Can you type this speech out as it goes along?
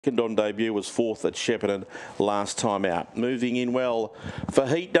On debut was fourth at Shepparton last time out. Moving in well for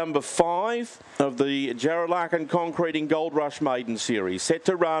heat number 5 of the Jarrod Larkin Concreting Gold Rush Maiden Series. Set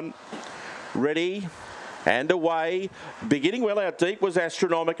to run, ready and away. Beginning well out deep was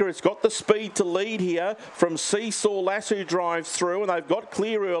Astronomica. It's got the speed to lead here from Seesaw Lasso drives through, and they've got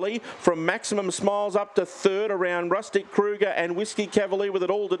clear early from Maximum Smiles up to third around Rustic Kruger and Whiskey Cavalier with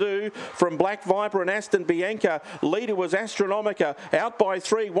it all to do from Black Viper and Aston Bianca. Leader was Astronomica, out by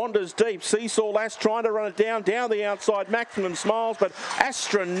 3, wanders deep. Seesaw Lass trying to run it down the outside Maximum Smiles, but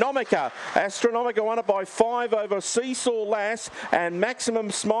Astronomica won it by 5 over Seesaw Lass, and Maximum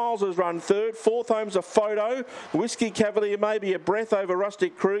Smiles has run third. Fourth home's a photo. Whiskey Cavalier may be a breath over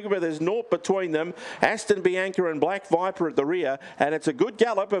Rustic Kruger, but there's naught between them. Aston Bianca and Black Viper at the rear, and it's a good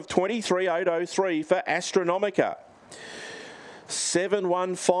gallop of 23.803 for Astronomica. 7,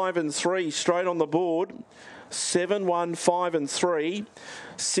 1, 5 and 3 straight on the board. 7, 1, 5 and 3,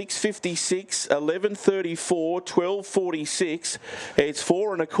 6.56, 11.34, 12.46. It's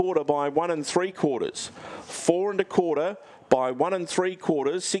 4 1/4 by 1 3/4. 4 1/4 by 1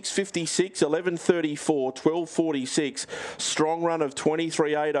 3/4, 6.56, 11.34, 12.46. Strong run of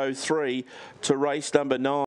 23.803 to race number 9.